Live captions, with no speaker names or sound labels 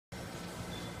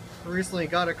Recently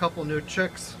got a couple new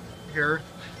chicks here,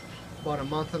 about a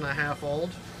month and a half old.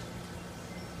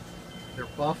 They're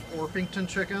buff Orpington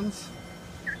chickens.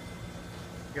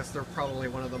 I guess they're probably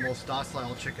one of the most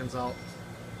docile chickens out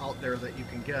there that you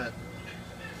can get.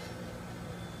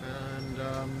 And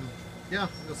yeah,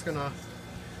 I'm just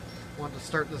want to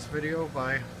start this video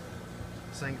by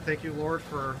saying thank you, Lord,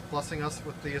 for blessing us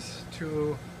with these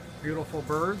two beautiful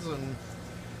birds, and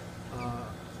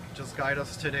just guide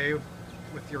us today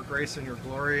with your grace and your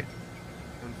glory,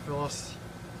 and fill us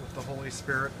with the Holy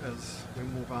Spirit as we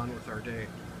move on with our day.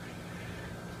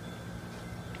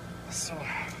 So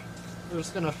we're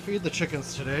just going to feed the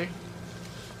chickens today,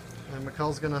 and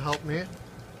Mikkel's going to help me.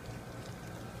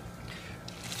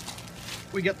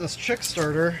 We get this chick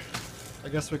starter. I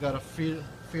guess we got to feed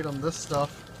them this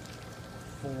stuff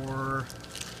for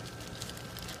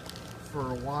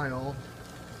a while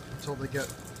until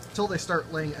they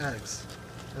start laying eggs,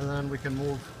 and then we can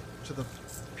move to the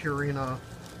Purina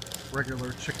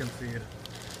regular chicken feed.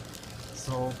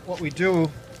 So what we do...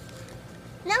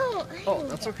 No. Oh,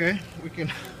 that's okay. We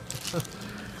can...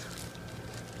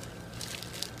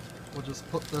 We'll just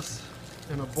put this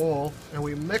in a bowl, and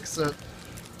we mix it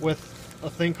with a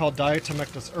thing called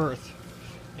diatomectus earth,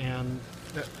 and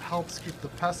it helps keep the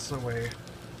pests away.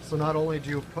 So not only do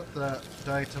you put that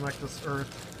diatomectus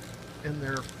earth in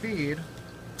their feed,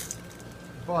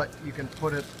 but you can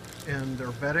put it in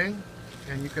their bedding,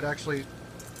 and you could actually,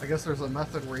 I guess there's a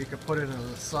method where you could put it in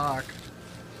a sock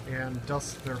and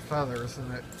dust their feathers,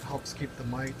 and it helps keep the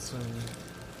mites and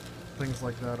things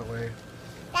like that away.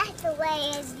 That's the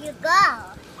way as you go.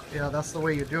 Yeah, that's the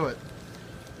way you do it.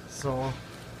 So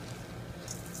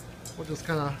we'll just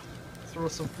kind of throw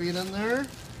some feed in there.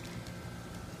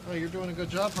 Oh, you're doing a good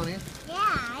job, honey. Yeah,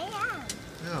 I am.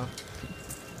 Yeah.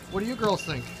 What do you girls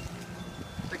think?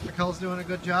 Think Mikkel's doing a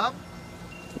good job?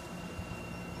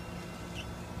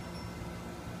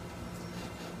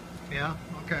 Yeah?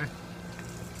 Okay.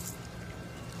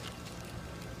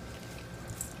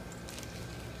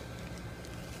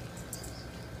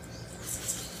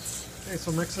 Okay,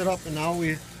 so mix it up, and now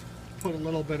we put a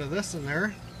little bit of this in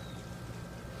there.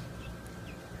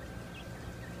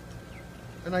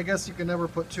 And I guess you can never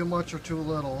put too much or too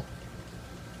little.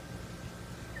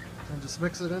 And just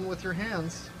mix it in with your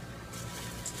hands.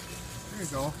 There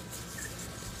you go.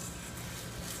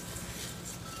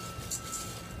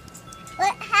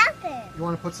 What happened? You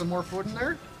want to put some more food in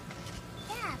there?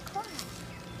 Yeah, of course.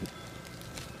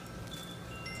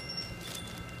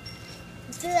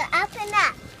 Do it up and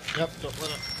up. Yep, don't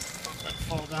let it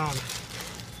fall down.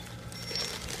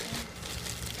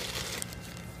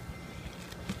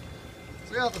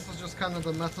 So yeah, this is just kind of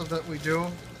the method that we do.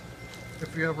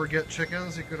 If you ever get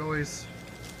chickens, you could always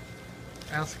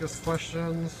ask us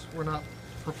questions. We're not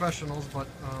professionals, but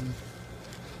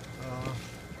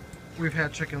we've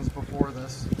had chickens before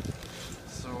this.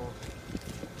 So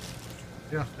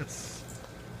yeah, it's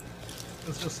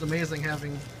just amazing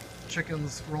having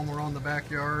chickens roam around the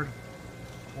backyard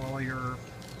while you're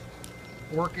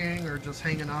working or just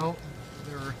hanging out.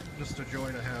 They're just a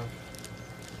joy to have.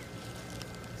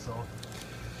 So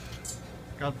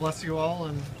God bless you all,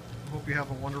 and hope you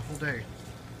have a wonderful day.